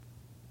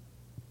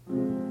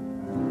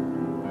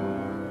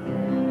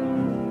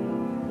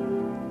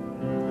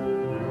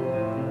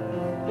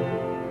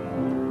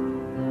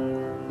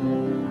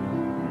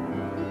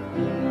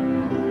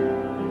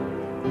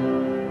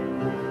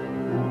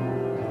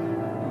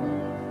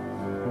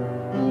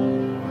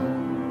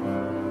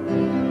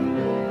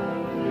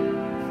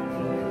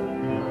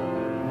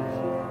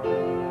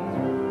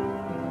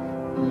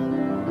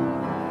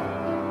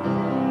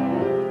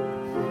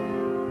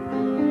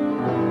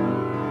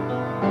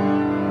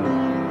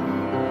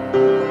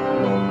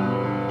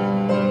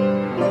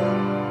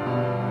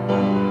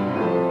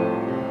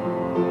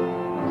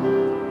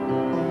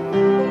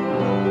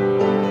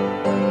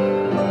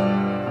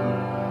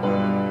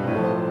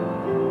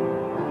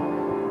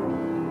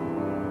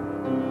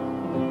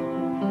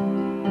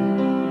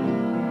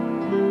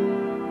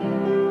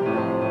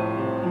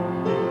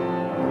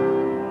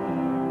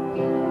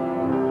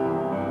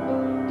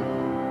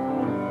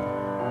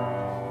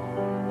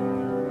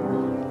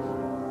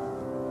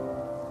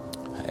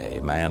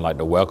Amen. I'd like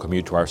to welcome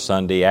you to our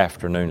Sunday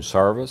afternoon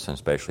service, and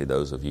especially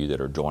those of you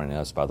that are joining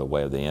us by the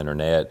way of the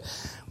internet.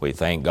 We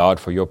thank God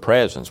for your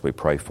presence. We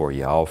pray for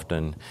you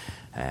often,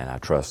 and I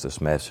trust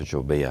this message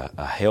will be a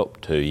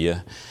help to you.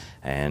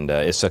 And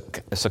it's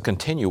a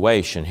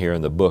continuation here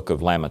in the book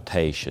of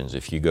Lamentations.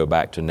 If you go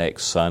back to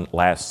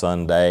last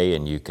Sunday,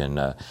 and you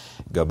can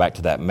go back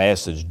to that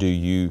message, do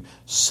you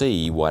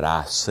see what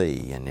I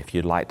see? And if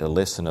you'd like to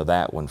listen to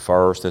that one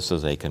first, this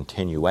is a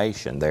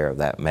continuation there of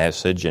that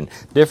message, and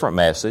different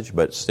message,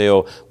 but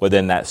still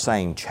within that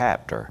same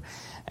chapter.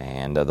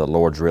 And the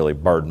Lord's really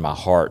burdened my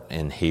heart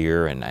in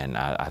here, and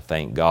I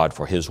thank God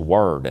for His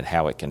Word and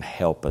how it can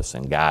help us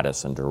and guide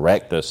us and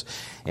direct us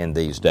in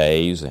these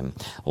days. And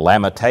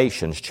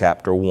Lamentations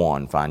chapter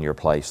 1, find your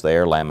place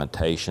there.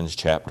 Lamentations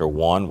chapter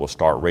 1, we'll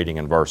start reading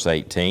in verse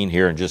 18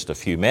 here in just a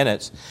few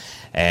minutes.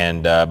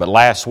 And but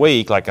last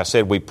week, like I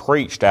said, we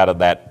preached out of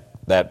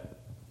that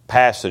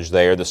passage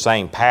there, the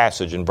same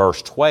passage in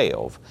verse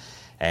 12.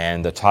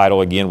 And the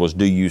title again was,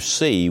 Do You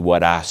See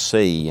What I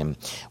See? And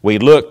we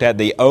looked at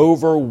the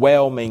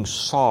overwhelming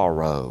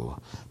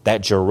sorrow that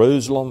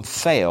Jerusalem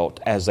felt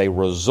as a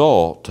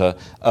result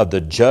of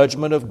the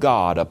judgment of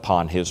God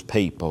upon His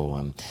people.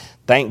 And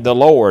thank the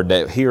Lord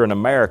that here in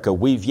America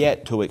we've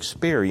yet to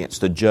experience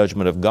the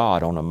judgment of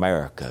God on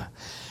America.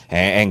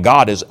 And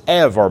God is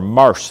ever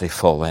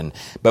merciful,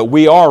 but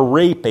we are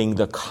reaping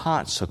the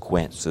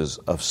consequences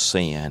of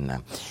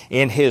sin.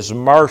 In His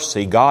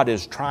mercy, God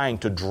is trying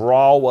to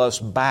draw us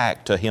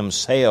back to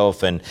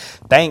Himself, and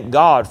thank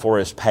God for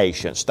His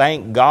patience.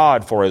 Thank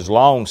God for His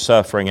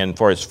long-suffering and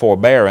for His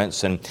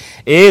forbearance. And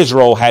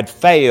Israel had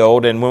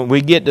failed, and when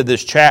we get to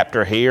this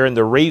chapter here, and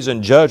the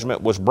reason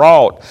judgment was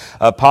brought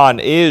upon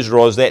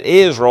Israel is that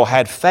Israel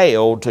had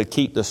failed to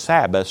keep the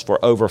Sabbath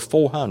for over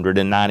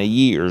 490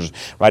 years.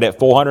 Right at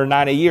 490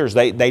 years,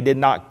 they did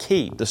not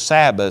keep the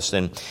Sabbath,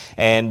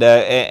 and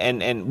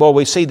well,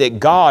 we see that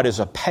God is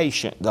a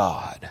patient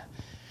God.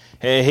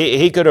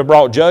 He could have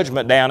brought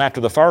judgment down after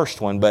the first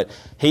one, but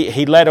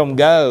He let them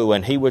go,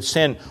 and He would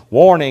send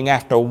warning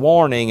after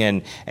warning,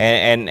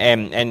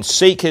 and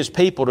seek His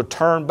people to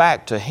turn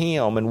back to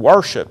Him and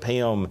worship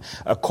Him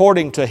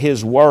according to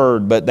His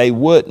Word, but they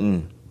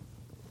wouldn't.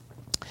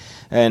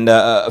 And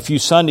a few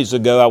Sundays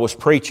ago, I was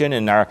preaching,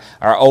 and our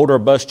older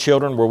bus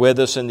children were with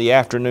us in the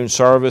afternoon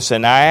service.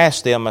 And I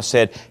asked them, I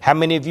said, how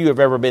many of you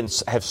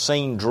have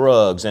seen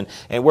drugs? And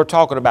we're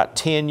talking about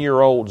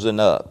 10-year-olds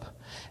and up.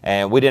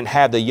 And we didn't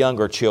have the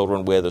younger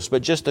children with us,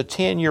 but just the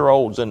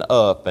 10-year-olds and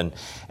up.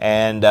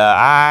 And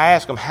I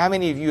asked them, how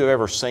many of you have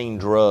ever seen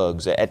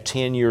drugs at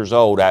 10 years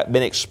old? I've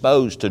been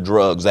exposed to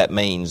drugs, that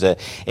means. And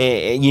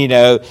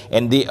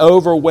the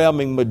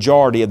overwhelming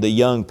majority of the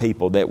young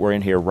people that were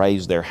in here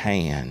raised their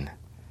hand.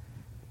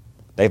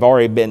 They've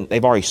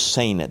already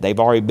seen it. They've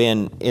already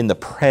been in the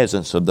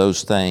presence of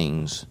those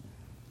things.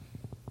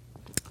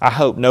 I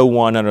hope no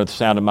one under the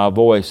sound of my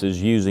voice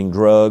is using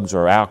drugs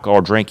or alcohol,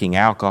 or drinking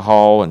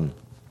alcohol. And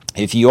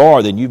if you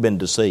are, then you've been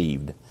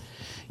deceived.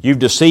 You've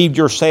deceived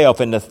yourself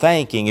into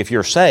thinking, if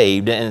you're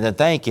saved, into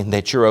thinking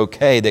that you're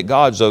okay, that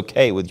God's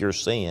okay with your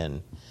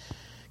sin.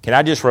 Can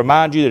I just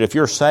remind you that if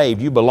you're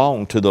saved, you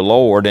belong to the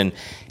Lord, and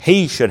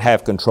He should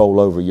have control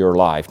over your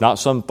life, not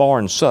some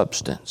foreign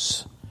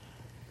substance.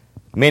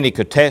 Many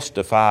could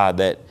testify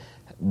that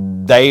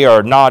they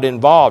are not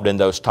involved in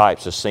those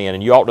types of sin,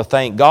 and you ought to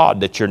thank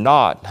God that you're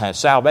not.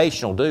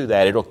 Salvation will do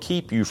that. It'll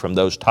keep you from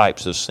those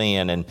types of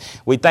sin, and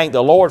we thank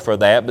the Lord for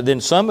that. But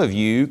then some of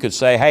you could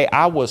say, hey,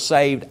 I was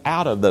saved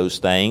out of those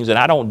things, and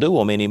I don't do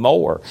them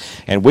anymore.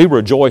 And we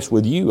rejoice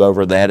with you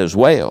over that as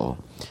well.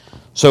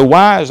 So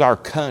why is our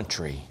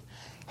country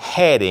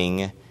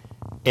heading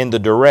in the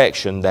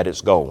direction that it's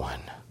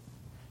going?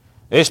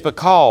 It's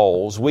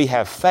because we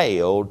have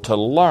failed to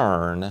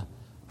learn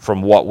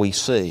from what we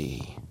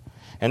see.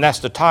 And that's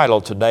the title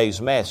of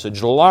today's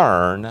message,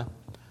 Learn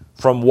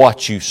from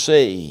What You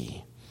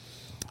See.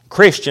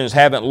 Christians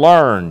haven't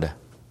learned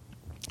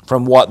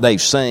from what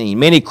they've seen.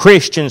 Many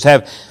Christians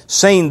have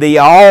seen the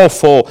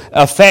awful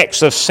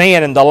effects of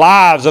sin in the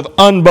lives of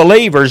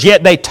unbelievers,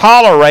 yet they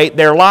tolerate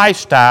their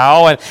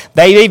lifestyle, and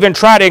they even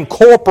try to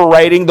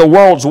incorporating the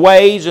world's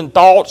ways and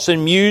thoughts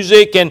and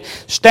music and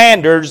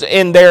standards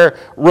in their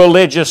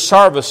religious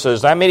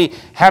services. How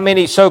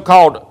many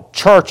so-called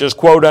churches,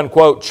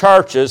 quote-unquote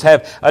churches,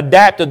 have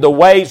adapted the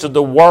ways of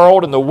the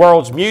world and the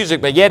world's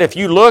music, but yet if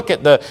you look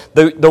at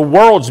the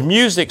world's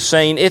music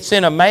scene, it's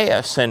in a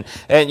mess, and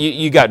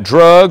you got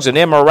drugs and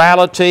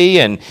immorality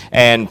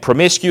and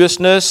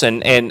promiscuousness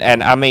and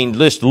I mean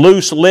just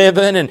loose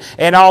living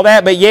and all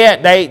that, but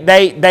yet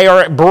they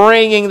are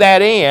bringing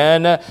that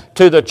in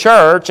to the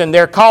church, and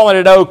they're calling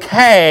it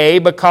okay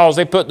because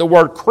they put the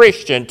word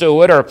Christian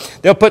to it, or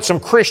they'll put some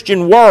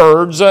Christian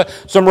words,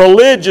 some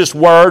religious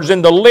words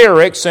in the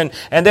lyrics,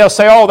 and they'll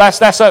say, oh,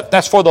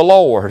 that's for the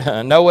Lord.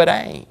 No, it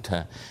ain't.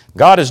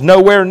 God is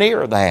nowhere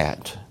near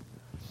that.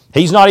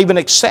 He's not even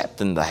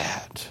accepting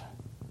that.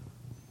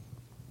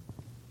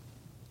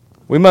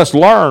 We must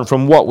learn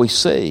from what we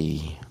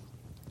see.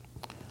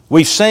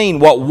 We've seen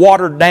what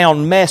watered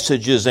down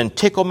messages and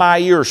tickle my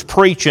ears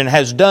preaching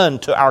has done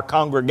to our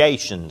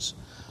congregations.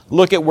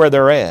 Look at where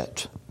they're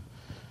at.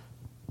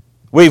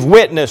 We've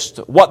witnessed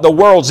what the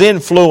world's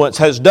influence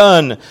has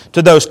done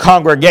to those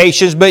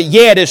congregations, but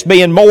yet it's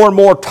being more and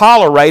more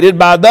tolerated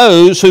by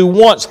those who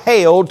once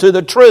held to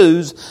the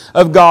truths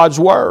of God's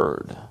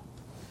Word.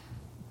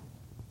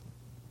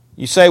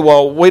 You say,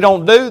 well, we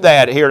don't do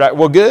that here.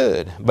 Well,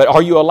 good. But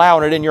are you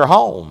allowing it in your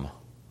home?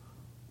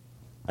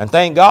 And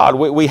thank God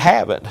we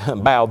haven't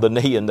bowed the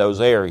knee in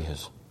those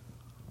areas.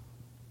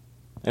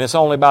 And it's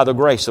only by the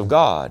grace of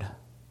God.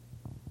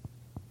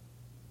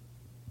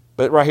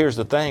 But right here's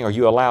the thing, are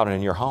you allowed it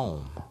in your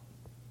home?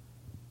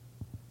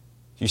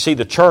 You see,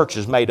 the church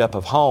is made up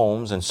of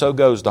homes, and so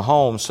goes the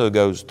home, so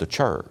goes the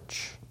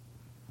church.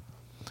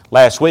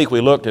 Last week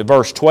we looked at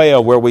verse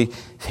 12 where we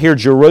hear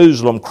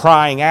Jerusalem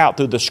crying out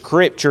through the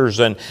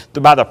Scriptures, and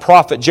by the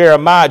prophet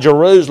Jeremiah,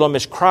 Jerusalem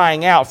is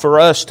crying out for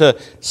us to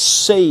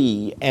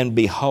see and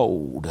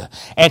behold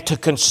and to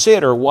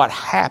consider what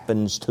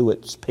happens to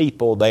its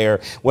people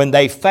there when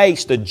they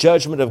face the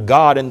judgment of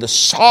God and the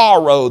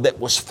sorrow that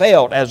was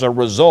felt as a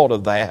result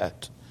of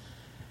that.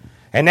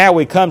 And now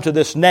we come to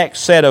this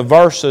next set of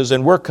verses,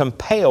 and we're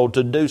compelled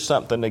to do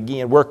something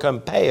again. We're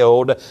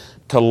compelled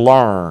to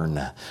learn.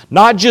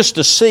 Not just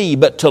to see,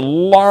 but to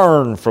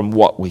learn from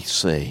what we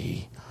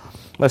see.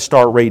 Let's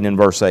start reading in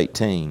verse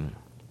 18.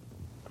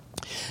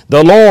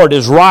 The Lord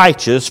is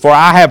righteous, for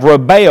I have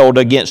rebelled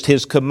against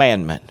His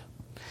commandment.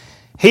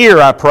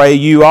 Hear, I pray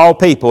you, all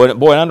people. And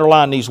boy,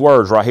 underline these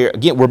words right here.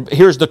 Again,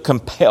 here's the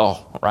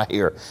compel right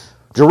here.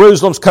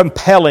 Jerusalem's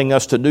compelling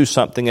us to do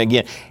something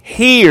again.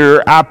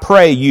 Hear, I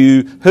pray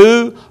you,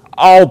 who?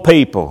 All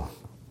people.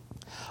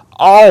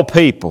 All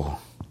people.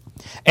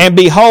 And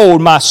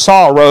behold my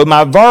sorrow,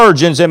 my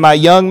virgins and my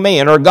young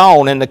men are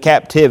gone into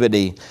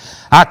captivity.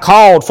 I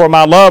called for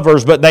my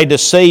lovers, but they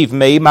deceived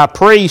me. My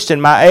priests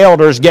and my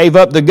elders gave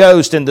up the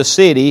ghost in the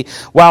city,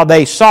 while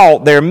they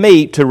sought their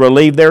meat to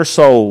relieve their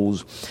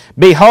souls.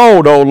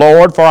 Behold, O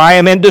Lord, for I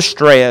am in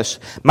distress.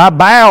 My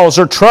bowels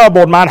are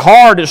troubled, mine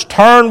heart is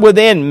turned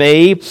within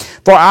me,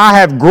 for I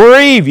have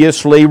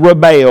grievously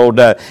rebelled.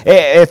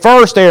 At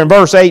first there in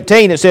verse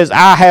 18 it says,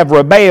 I have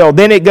rebelled.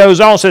 Then it goes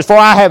on and says, for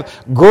I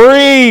have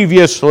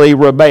grievously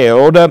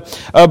rebelled.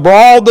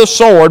 Abroad the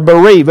sword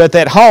bereaveth,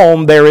 at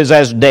home there is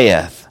as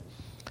death.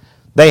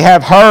 They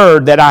have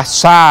heard that I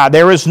sigh.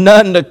 There is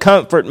none to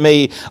comfort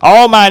me.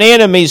 All mine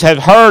enemies have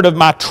heard of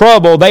my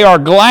trouble. They are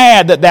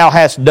glad that thou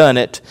hast done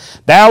it.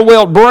 Thou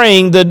wilt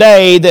bring the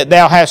day that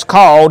thou hast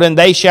called, and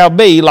they shall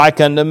be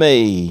like unto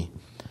me.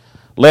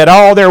 Let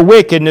all their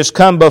wickedness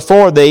come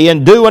before thee,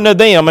 and do unto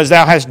them as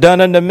thou hast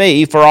done unto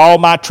me for all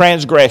my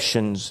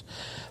transgressions.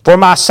 For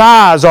my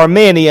sighs are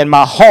many, and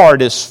my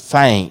heart is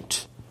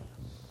faint.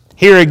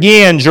 Here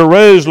again,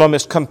 Jerusalem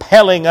is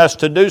compelling us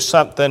to do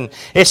something.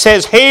 It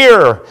says,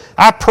 hear,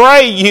 I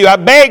pray you, I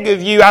beg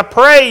of you, I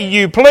pray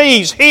you,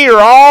 please hear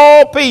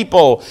all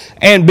people,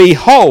 and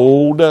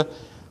behold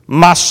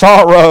my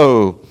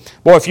sorrow.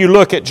 Boy, if you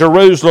look at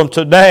Jerusalem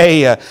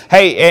today,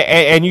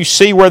 and you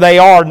see where they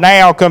are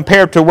now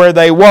compared to where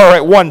they were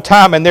at one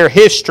time in their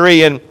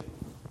history, and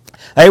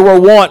they were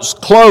once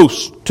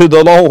close to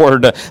the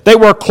Lord. They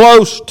were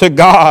close to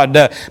God.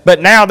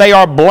 But now they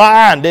are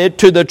blinded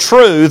to the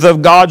truth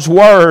of God's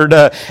Word.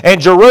 And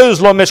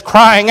Jerusalem is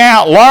crying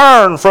out,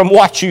 learn from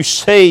what you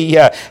see.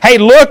 Hey,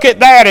 look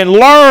at that and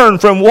learn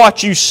from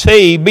what you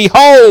see.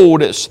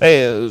 Behold, it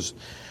says.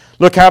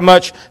 Look how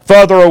much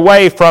further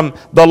away from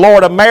the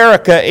Lord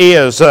America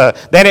is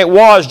than it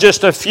was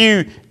just a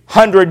few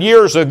 100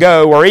 years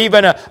ago, or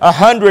even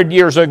 100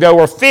 years ago,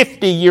 or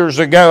 50 years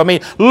ago. I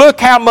mean,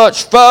 look how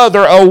much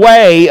further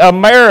away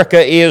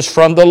America is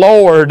from the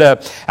Lord.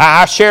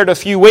 I shared a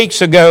few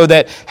weeks ago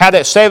that how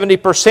that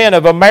 70%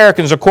 of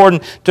Americans, according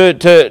to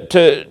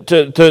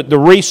the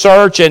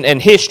research and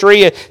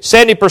history,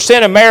 70%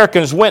 of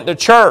Americans went to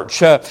church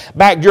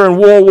back during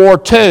World War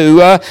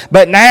II,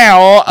 but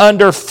now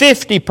under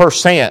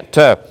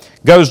 50%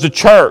 goes to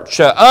church.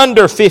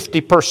 Under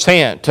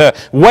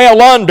 50%,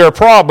 well under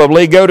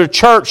probably, go to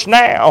church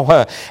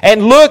now.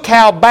 And look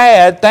how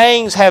bad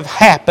things have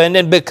happened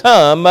and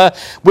become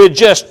with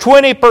just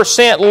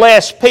 20%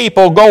 less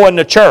people going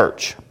to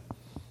church.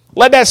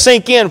 Let that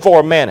sink in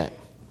for a minute.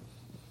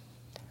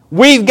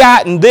 We've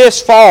gotten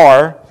this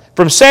far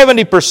from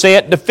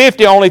 70% to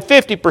 50, only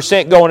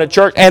 50% going to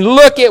church. And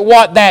look at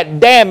what that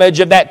damage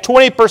of that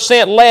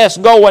 20% less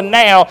going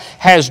now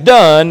has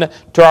done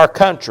to our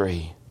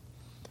country.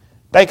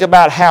 Think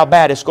about how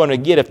bad it's going to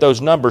get if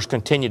those numbers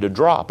continue to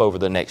drop over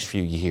the next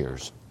few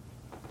years.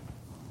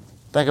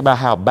 Think about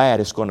how bad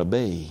it's going to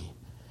be.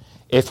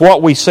 If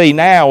what we see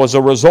now is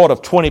a result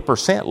of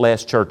 20%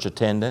 less church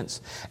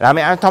attendance, and I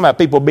mean, I'm talking about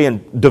people being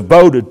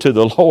devoted to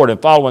the Lord and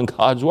following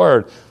God's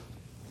Word,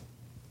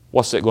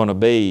 what's it going to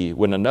be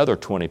when another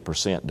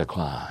 20%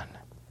 decline?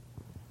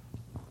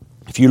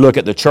 If you look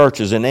at the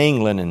churches in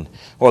England,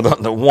 or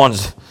the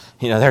ones,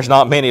 there's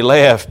not many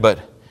left,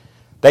 but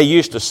they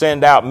used to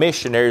send out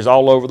missionaries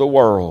all over the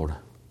world.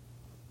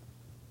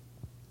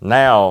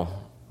 Now,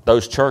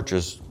 those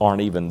churches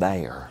aren't even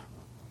there.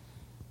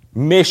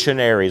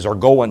 Missionaries are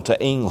going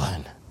to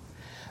England.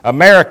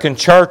 American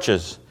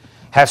churches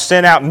have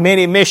sent out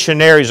many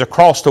missionaries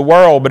across the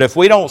world, but if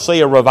we don't see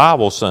a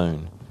revival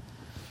soon,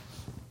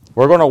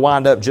 we're going to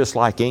wind up just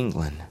like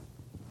England.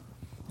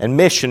 And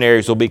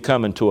missionaries will be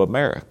coming to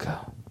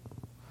America.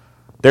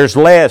 There's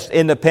less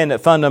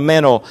independent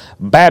fundamental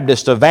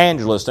Baptist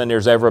evangelists than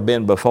there's ever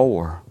been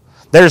before.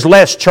 There's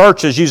less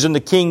churches using the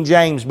King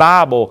James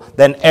Bible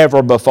than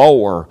ever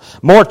before.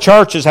 More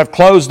churches have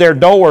closed their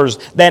doors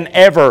than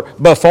ever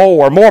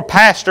before. More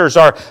pastors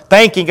are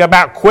thinking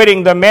about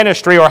quitting the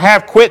ministry or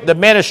have quit the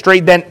ministry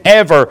than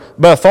ever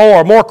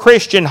before. More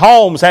Christian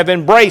homes have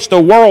embraced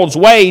the world's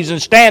ways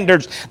and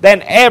standards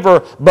than ever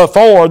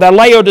before. The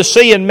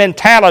Laodicean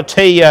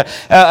mentality of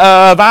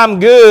I'm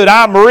good,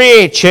 I'm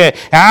rich,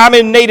 I'm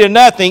in need of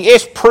nothing,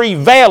 is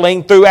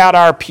prevailing throughout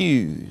our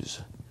pews.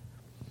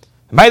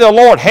 May the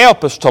Lord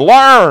help us to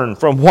learn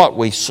from what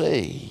we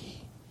see.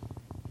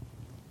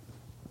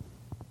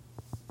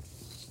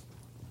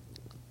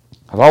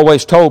 I've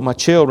always told my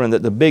children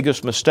that the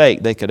biggest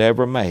mistake they could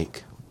ever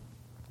make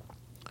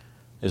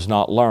is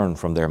not learn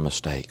from their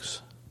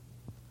mistakes.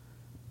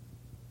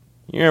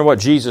 You remember what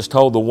Jesus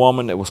told the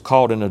woman that was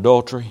caught in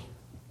adultery?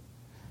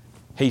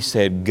 He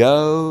said,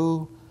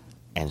 "Go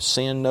and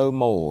sin no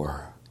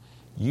more.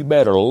 You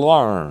better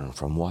learn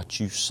from what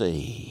you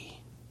see."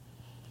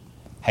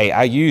 Hey,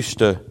 I used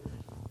to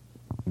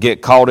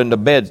get called to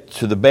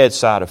the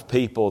bedside of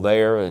people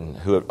there and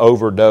who had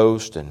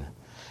overdosed, and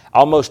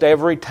almost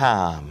every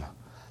time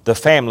the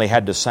family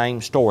had the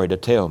same story to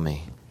tell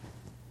me.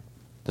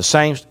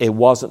 It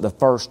wasn't the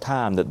first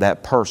time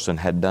that person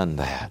had done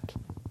that.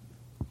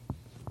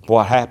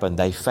 What happened?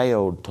 They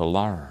failed to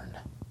learn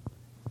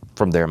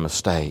from their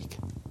mistake.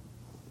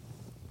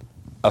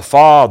 A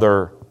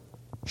father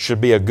should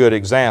be a good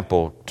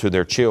example to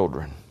their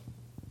children.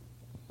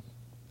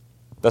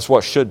 That's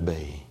what should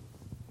be.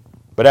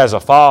 But as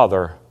a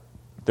father,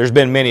 there's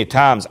been many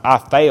times I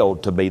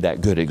failed to be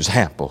that good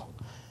example.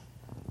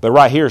 But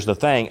right here's the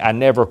thing, I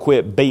never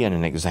quit being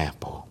an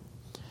example.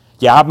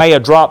 Yeah, I may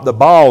have dropped the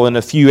ball in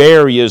a few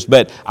areas,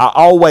 but I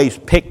always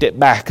picked it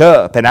back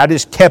up. And I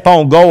just kept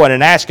on going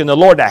and asking the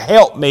Lord to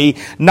help me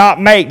not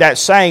make that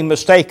same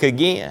mistake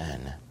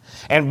again.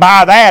 And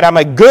by that, I'm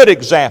a good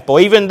example.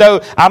 Even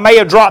though I may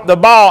have dropped the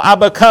ball, I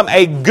become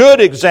a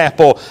good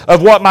example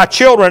of what my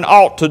children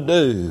ought to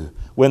do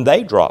when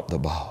they drop the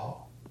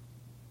ball.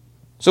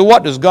 So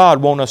what does God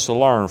want us to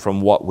learn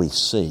from what we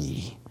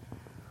see?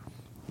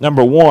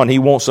 Number one, He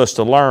wants us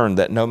to learn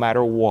that no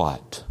matter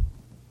what,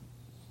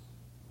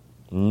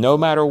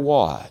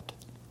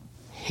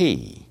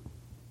 He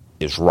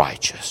is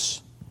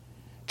righteous.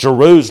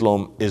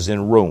 Jerusalem is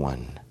in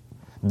ruin.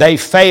 They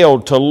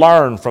failed to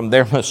learn from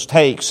their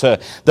mistakes. The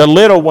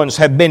little ones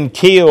have been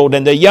killed,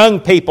 and the young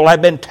people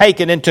have been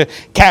taken into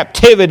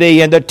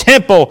captivity, and the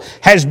temple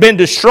has been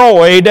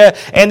destroyed,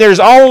 and there's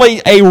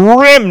only a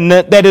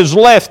remnant that is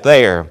left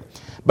there.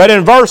 But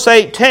in verse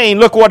 18,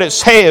 look what it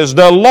says,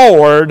 the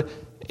Lord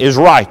is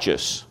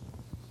righteous.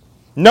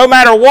 No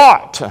matter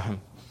what,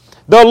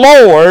 the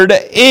Lord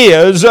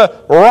is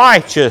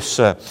righteous.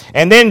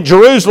 And then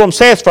Jerusalem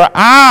says, for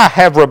I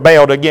have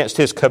rebelled against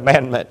His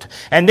commandment.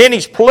 And then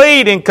He's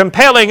pleading,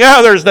 compelling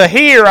others to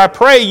hear, I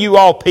pray you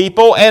all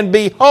people, and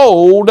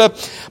behold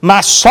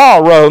my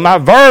sorrow. My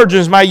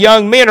virgins, my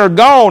young men are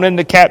gone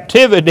into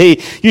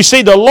captivity. You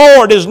see, the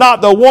Lord is not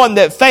the one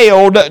that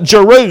failed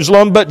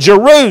Jerusalem, but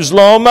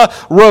Jerusalem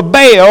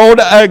rebelled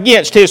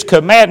against His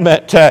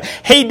commandment.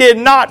 He did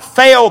not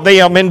fail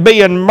them in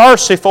being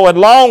merciful and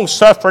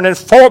long-suffering and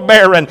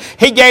forbearing.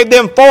 He gave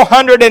them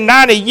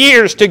 490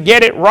 years to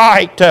get it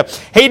right.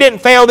 He didn't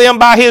fail them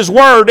by His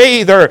word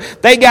either.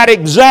 They got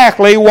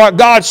exactly what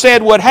God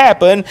said would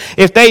happen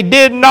if they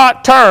did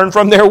not turn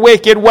from their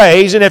wicked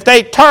ways and if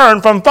they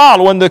turned from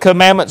following the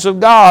commandments of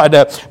God.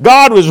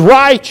 God was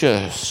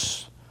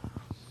righteous.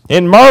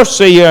 In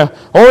mercy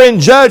or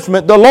in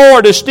judgment, the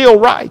Lord is still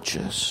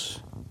righteous.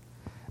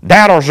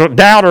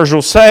 Doubters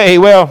will say,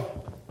 well,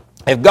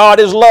 if God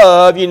is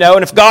love,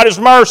 and if God is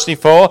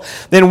merciful,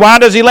 then why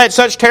does He let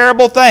such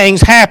terrible things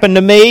happen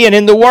to me and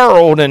in the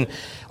world?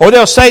 Or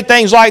they'll say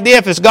things like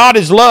this, if God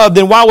is love,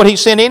 then why would He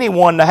send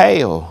anyone to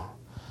hell?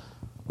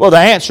 Well, the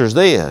answer is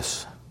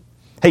this.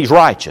 He's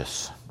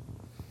righteous.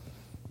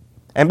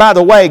 And by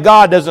the way,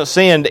 God doesn't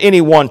send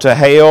anyone to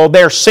hell.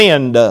 Their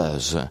sin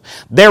does.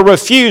 Their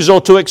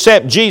refusal to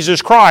accept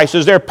Jesus Christ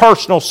as their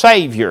personal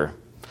Savior,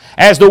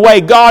 as the way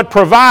God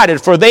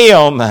provided for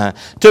them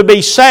to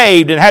be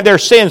saved and have their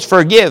sins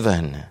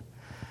forgiven.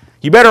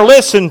 You better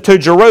listen to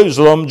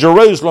Jerusalem.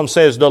 Jerusalem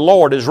says the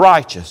Lord is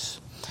righteous.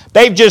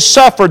 They've just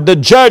suffered the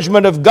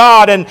judgment of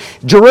God, and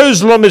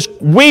Jerusalem is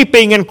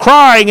weeping and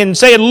crying and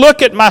saying,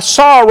 look at my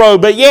sorrow.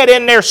 But yet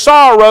in their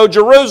sorrow,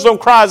 Jerusalem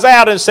cries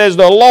out and says,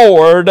 the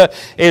Lord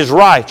is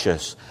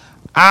righteous.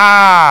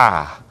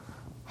 I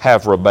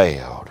have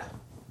rebelled.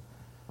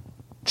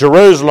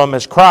 Jerusalem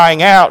is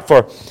crying out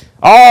for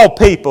all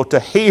people to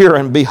hear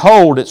and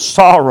behold its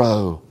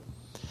sorrow.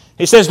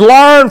 He says,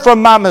 learn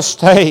from my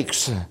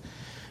mistakes.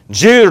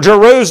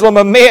 Jerusalem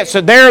admits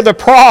that they're the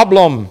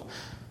problem.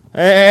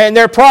 And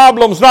their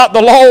problem's not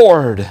the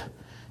Lord.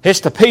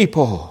 It's the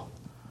people.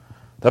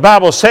 The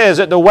Bible says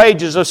that the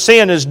wages of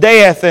sin is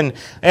death, and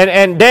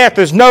death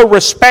is no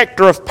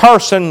respecter of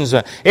persons.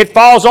 It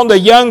falls on the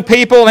young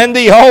people and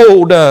the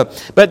old.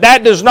 But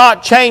that does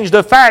not change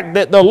the fact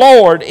that the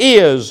Lord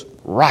is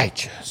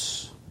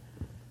righteous.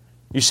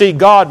 You see,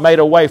 God made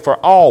a way for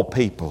all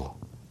people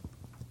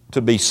to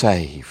be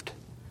saved.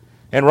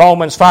 In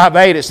Romans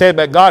 5:8 it said,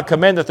 "But God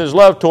commendeth His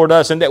love toward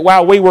us, and that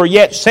while we were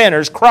yet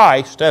sinners,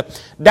 Christ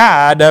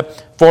died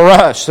for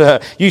us."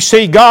 You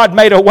see, God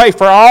made a way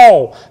for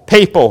all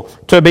people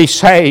to be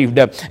saved.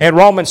 In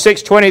Romans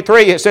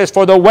 6:23 it says,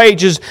 "For the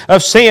wages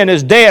of sin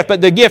is death,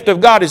 but the gift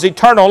of God is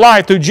eternal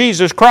life through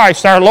Jesus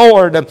Christ our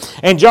Lord."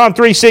 In John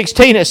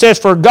 3:16 it says,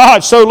 "For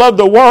God so loved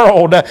the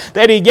world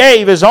that He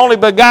gave His only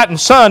begotten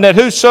Son, that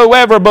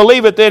whosoever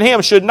believeth in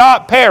Him should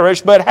not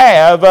perish, but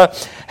have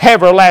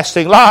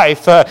everlasting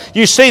life."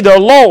 You see, the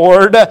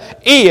Lord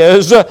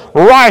is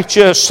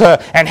righteous,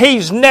 and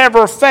He's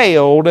never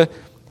failed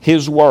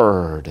His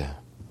word.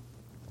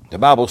 The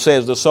Bible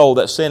says, "The soul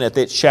that sinneth,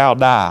 it shall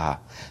die."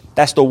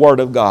 That's the word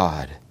of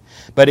God.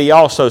 But He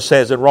also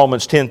says in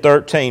Romans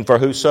 10:13, "For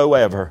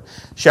whosoever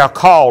shall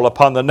call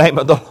upon the name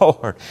of the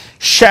Lord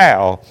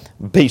shall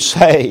be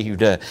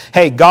saved."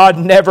 Hey, God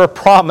never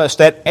promised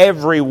that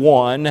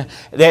everyone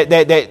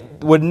that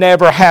would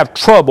never have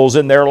troubles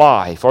in their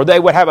life, or they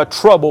would have a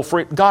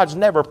trouble-free. God's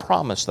never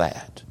promised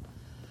that.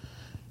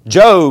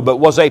 Job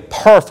was a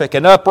perfect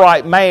and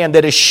upright man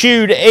that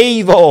eschewed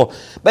evil.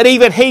 But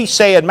even he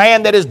said,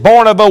 "Man that is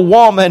born of a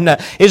woman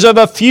is of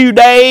a few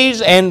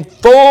days and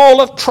full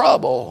of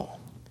trouble."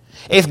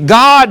 If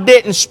God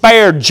didn't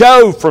spare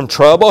Job from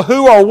trouble,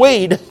 who are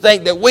we to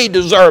think that we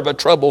deserve a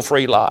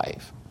trouble-free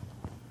life?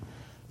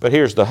 But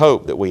here's the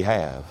hope that we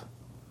have.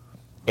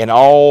 In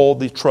all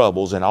the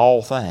troubles and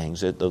all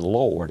things, that the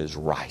Lord is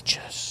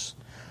righteous.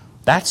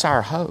 That's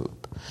our hope.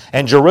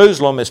 And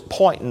Jerusalem is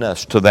pointing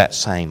us to that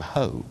same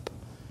hope.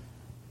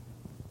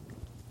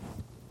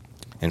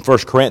 In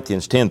 1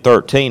 Corinthians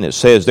 10:13 it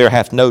says, "There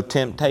hath no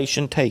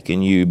temptation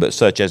taken you, but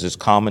such as is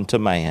common to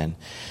man.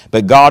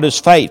 But God is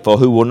faithful,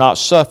 who will not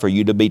suffer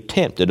you to be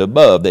tempted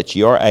above that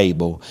ye are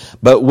able,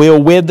 but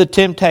will with the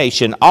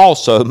temptation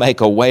also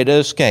make a way to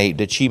escape,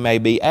 that ye may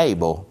be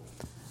able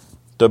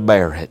to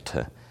bear it."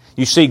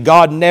 You see,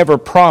 God never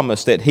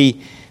promised that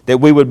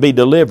we would be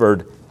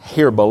delivered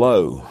here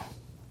below.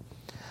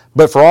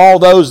 But for all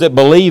those that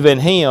believe in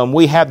Him,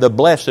 we have the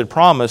blessed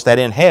promise that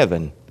in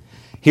heaven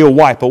He'll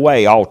wipe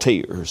away all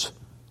tears.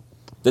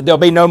 That there'll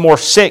be no more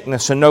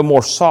sickness and no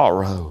more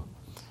sorrow.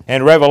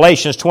 In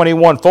Revelations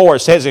 21:4 it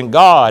says, "And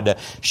God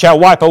shall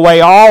wipe away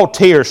all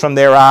tears from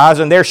their eyes,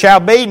 and there shall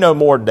be no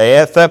more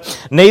death,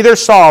 neither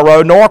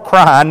sorrow nor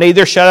crying,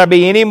 neither shall there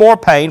be any more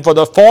pain, for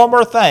the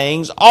former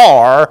things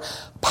are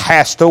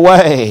passed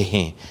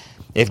away."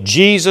 If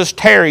Jesus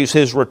tarries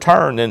His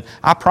return, then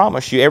I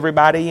promise you,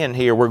 everybody in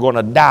here, we're going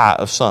to die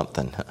of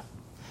something.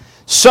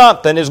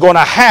 Something is going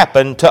to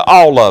happen to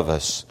all of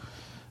us.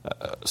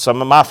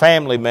 Some of my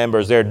family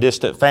members, their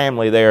distant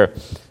family there,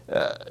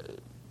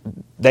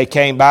 they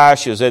came by.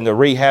 She was in the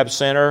rehab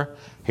center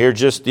here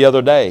just the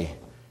other day.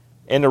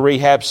 In the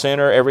rehab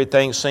center,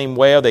 everything seemed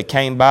well. They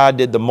came by,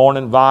 did the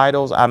morning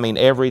vitals. I mean,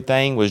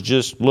 everything was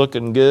just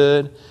looking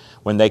good.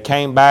 When they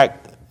came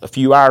back a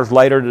few hours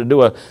later to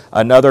do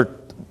another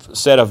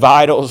set of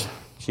vitals,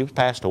 she was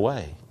passed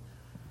away.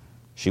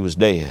 She was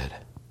dead.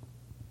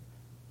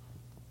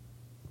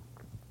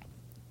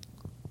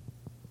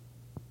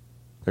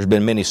 There's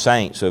been many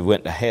saints who have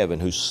went to heaven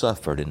who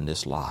suffered in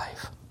this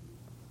life.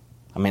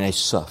 I mean, they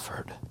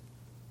suffered.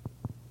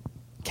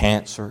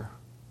 Cancer,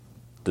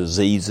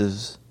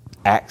 diseases,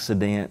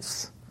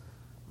 accidents.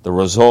 The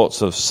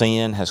results of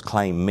sin has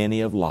claimed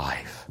many of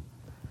life.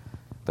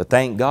 But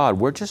thank God,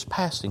 we're just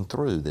passing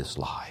through this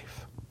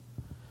life.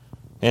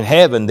 In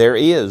heaven there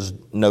is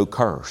no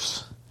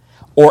curse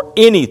or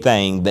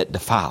anything that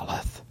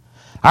defileth.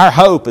 Our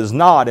hope is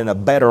not in a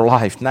better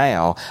life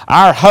now.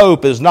 Our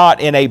hope is not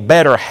in a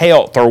better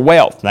health or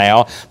wealth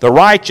now. The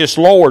righteous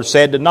Lord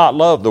said to not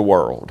love the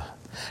world,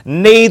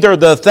 neither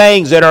the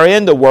things that are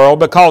in the world,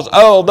 because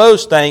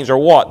those things are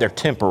what? They're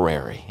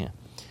temporary.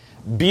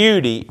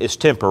 Beauty is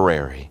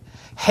temporary.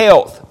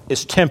 Health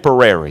is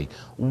temporary.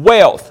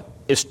 Wealth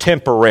is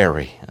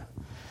temporary.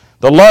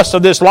 The lust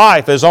of this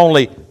life is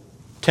only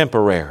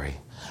temporary.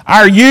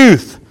 Our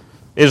youth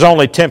is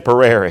only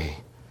temporary.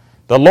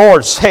 The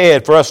Lord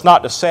said for us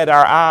not to set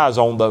our eyes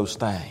on those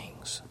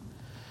things.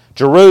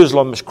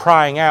 Jerusalem is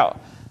crying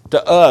out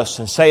to us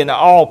and saying to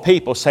all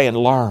people, saying,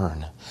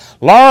 learn.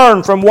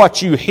 Learn from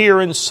what you hear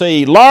and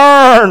see.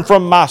 Learn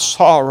from my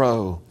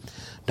sorrow.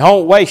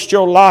 Don't waste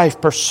your life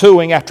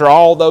pursuing after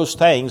all those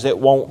things that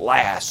won't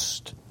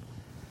last.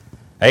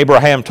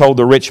 Abraham told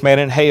the rich man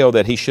in hell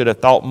that he should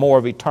have thought more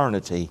of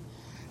eternity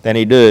than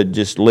he did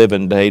just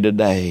living day to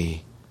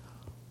day.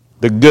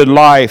 The good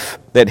life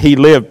that he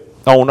lived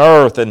on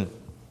earth, and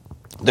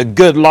the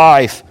good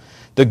life,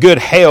 the good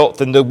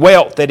health, and the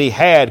wealth that he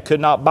had could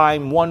not buy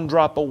him one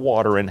drop of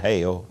water in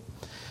hell.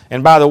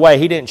 And by the way,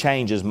 he didn't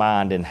change his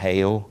mind in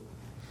hell.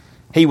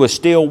 He was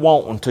still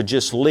wanting to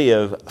just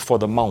live for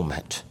the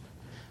moment.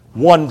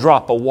 One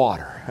drop of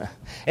water.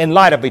 In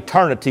light of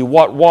eternity,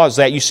 what was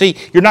that? You see,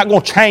 you're not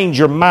going to change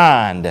your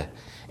mind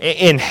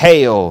in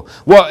hell.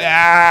 Well,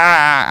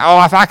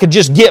 if I could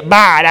just get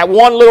by, that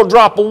one little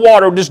drop of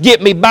water will just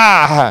get me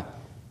by.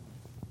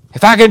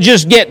 If I could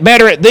just get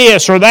better at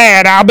this or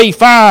that, I'll be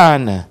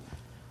fine.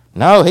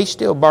 No, he's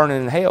still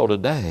burning in hell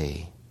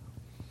today.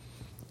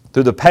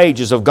 Through the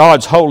pages of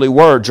God's holy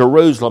word,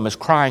 Jerusalem is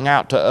crying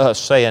out to us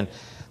saying,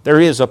 there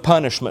is a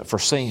punishment for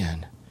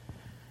sin.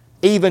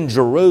 Even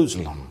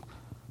Jerusalem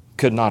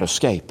could not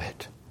escape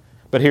it.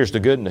 But here's the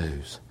good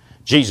news.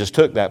 Jesus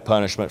took that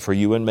punishment for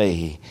you and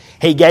me.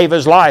 He gave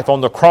His life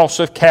on the cross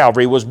of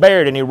Calvary, was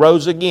buried, and He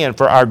rose again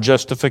for our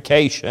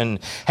justification.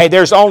 Hey,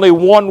 there's only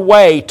one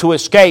way to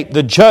escape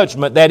the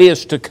judgment that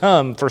is to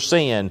come for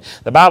sin.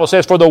 The Bible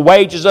says, for the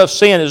wages of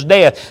sin is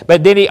death.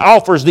 But then He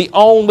offers the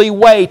only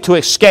way to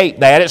escape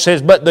that. It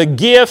says, but the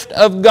gift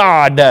of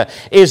God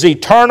is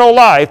eternal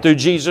life through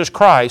Jesus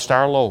Christ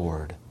our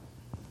Lord.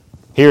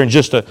 Here in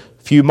just a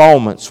few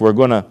moments, we're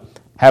going to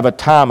have a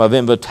time of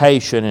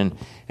invitation.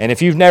 And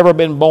if you've never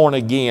been born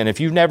again, if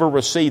you've never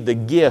received the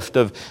gift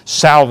of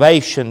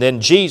salvation,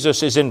 then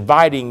Jesus is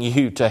inviting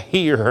you to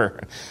hear,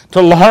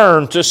 to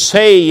learn, to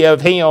see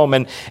of Him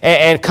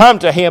and come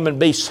to Him and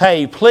be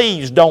saved.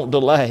 Please don't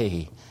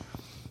delay.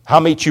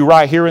 I'll meet you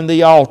right here in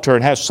the altar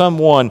and have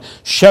someone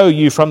show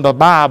you from the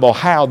Bible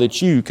how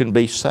that you can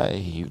be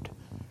saved.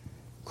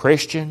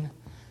 Christian,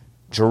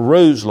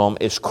 Jerusalem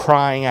is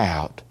crying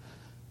out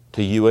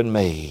to you and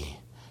me,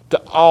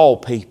 to all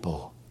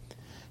people.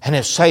 And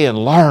it's saying,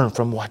 learn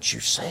from what you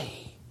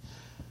see.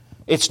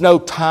 It's no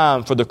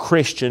time for the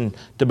Christian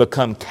to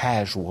become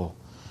casual.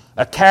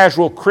 A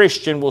casual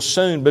Christian will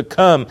soon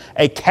become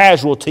a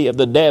casualty of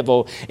the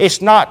devil.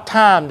 It's not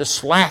time to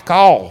slack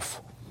off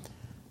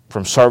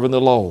from serving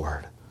the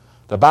Lord.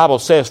 The Bible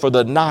says, for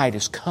the night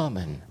is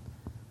coming.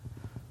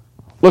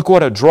 Look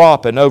what a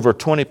drop in over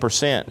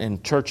 20%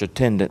 in church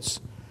attendance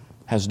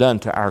has done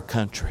to our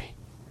country.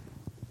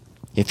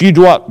 If you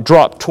drop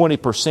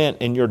 20%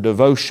 in your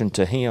devotion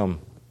to Him,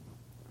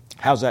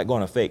 how's that going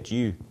to affect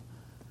you?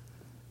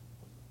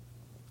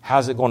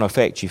 How's it going to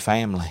affect your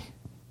family?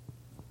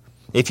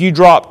 If you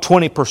drop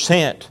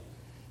 20%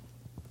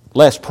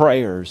 less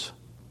prayers,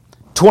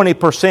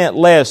 20%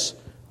 less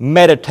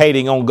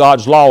meditating on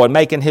God's law and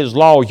making His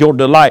law your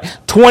delight,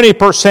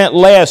 20%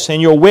 less in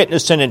your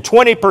witnessing and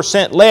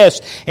 20%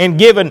 less in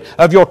giving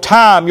of your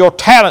time, your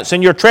talents,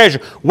 and your treasure,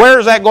 where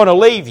is that going to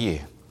leave you?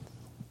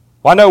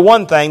 Well, I know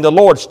one thing, the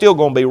Lord's still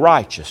going to be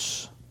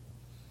righteous.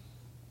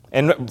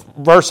 In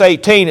verse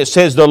 18 it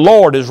says the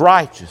Lord is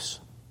righteous.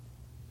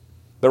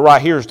 But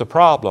right here's the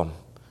problem.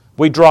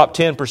 We drop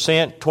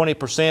 10%, 20%,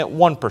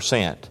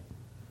 1%.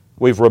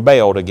 We've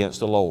rebelled against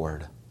the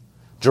Lord.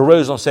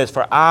 Jerusalem says,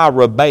 for I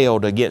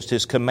rebelled against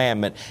His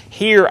commandment.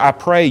 Hear, I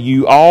pray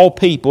you, all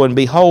people, and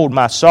behold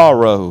my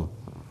sorrow.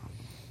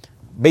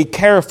 Be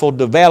careful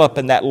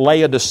developing that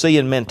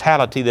Laodicean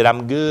mentality that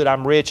I'm good,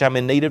 I'm rich, I'm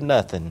in need of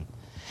nothing.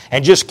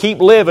 And just keep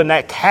living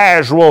that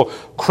casual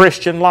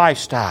Christian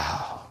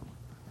lifestyle.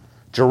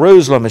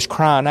 Jerusalem is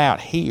crying out,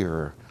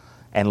 hear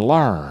and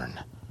learn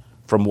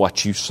from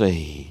what you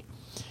see.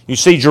 You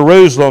see,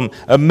 Jerusalem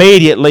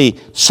immediately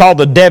saw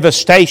the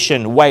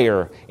devastation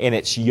where? In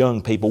its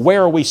young people.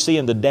 Where are we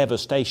seeing the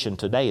devastation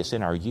today? It's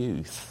in our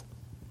youth.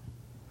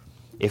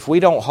 If we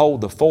don't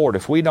hold the fort,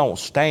 if we don't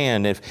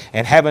stand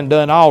and haven't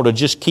done all to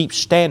just keep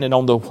standing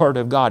on the Word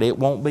of God, it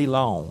won't be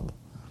long.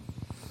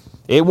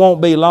 It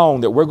won't be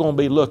long that we're going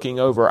to be looking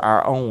over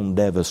our own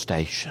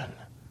devastation.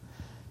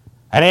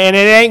 And it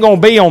ain't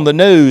going to be on the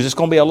news. It's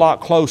going to be a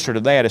lot closer to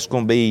that. It's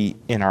going to be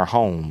in our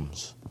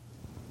homes.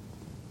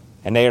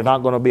 And there's not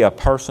going to be a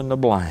person to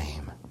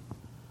blame.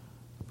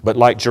 But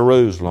like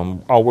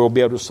Jerusalem, all we'll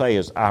be able to say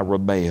is, I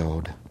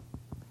rebelled.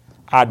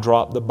 I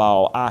dropped the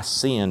ball. I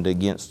sinned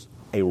against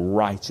a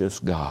righteous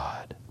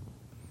God.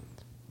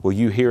 Will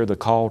you hear the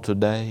call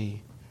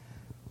today?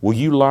 Will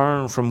you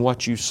learn from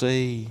what you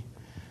see?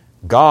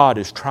 God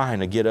is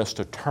trying to get us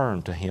to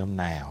turn to Him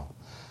now,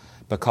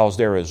 because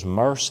there is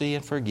mercy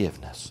and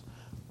forgiveness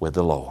with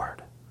the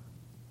Lord.